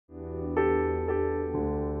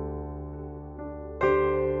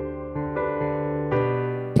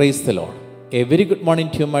Praise the Lord. A very good morning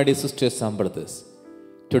to you, my dear sisters and brothers.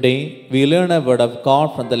 Today we learn a word of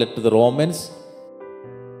God from the letter to the Romans,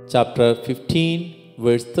 chapter 15,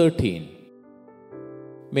 verse 13.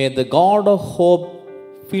 May the God of hope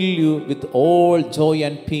fill you with all joy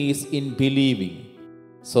and peace in believing,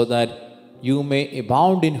 so that you may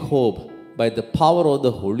abound in hope by the power of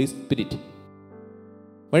the Holy Spirit.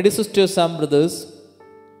 My dear sisters and brothers,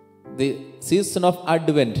 the season of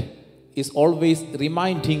Advent is always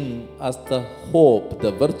reminding us the hope,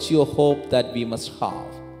 the virtue of hope that we must have.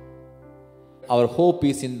 Our hope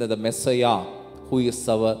is in the Messiah, who is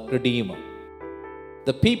our Redeemer.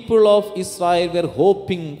 The people of Israel were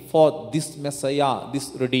hoping for this Messiah, this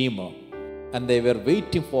Redeemer, and they were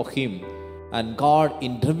waiting for him, and God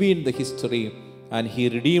intervened in the history and he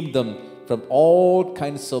redeemed them from all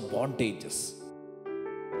kinds of bondages.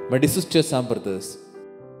 My dear sisters and brothers,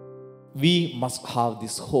 we must have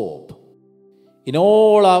this hope. In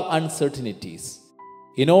all our uncertainties,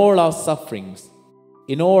 in all our sufferings,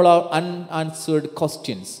 in all our unanswered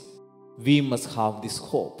questions, we must have this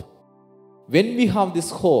hope. When we have this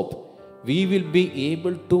hope, we will be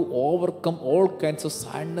able to overcome all kinds of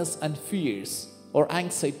sadness and fears or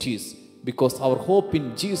anxieties, because our hope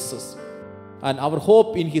in Jesus and our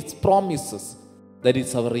hope in His promises, that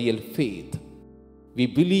is our real faith. We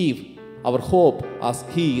believe our hope as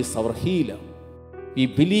He is our healer. We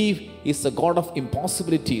believe He is the God of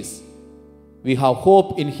impossibilities. We have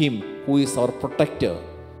hope in Him who is our protector.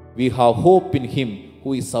 We have hope in Him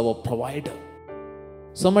who is our provider.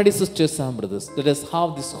 So, my dear sisters and brothers, let us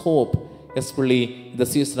have this hope, especially in the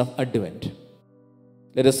season of Advent.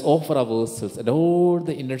 Let us offer ourselves and all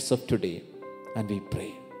the innards of today, and we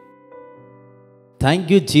pray. Thank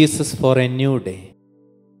you, Jesus, for a new day.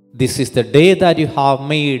 This is the day that you have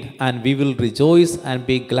made, and we will rejoice and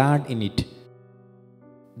be glad in it.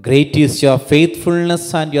 Great is your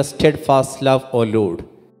faithfulness and your steadfast love, O Lord.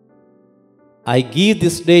 I give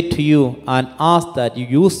this day to you and ask that you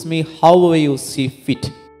use me however you see fit.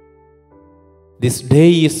 This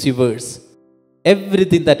day is yours.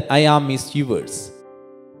 Everything that I am is yours.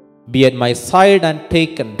 Be at my side and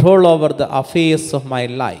take control over the affairs of my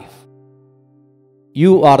life.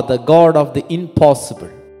 You are the God of the impossible,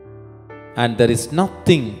 and there is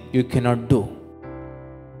nothing you cannot do.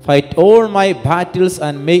 Fight all my battles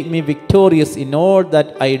and make me victorious in all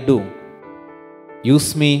that I do.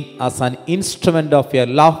 Use me as an instrument of your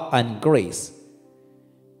love and grace.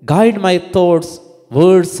 Guide my thoughts,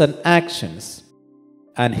 words, and actions,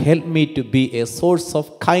 and help me to be a source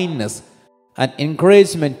of kindness and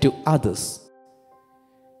encouragement to others.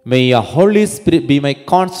 May your Holy Spirit be my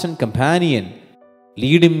constant companion,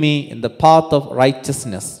 leading me in the path of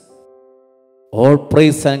righteousness. All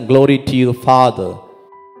praise and glory to you, Father.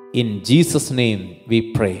 In Jesus' name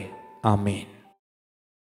we pray. Amen.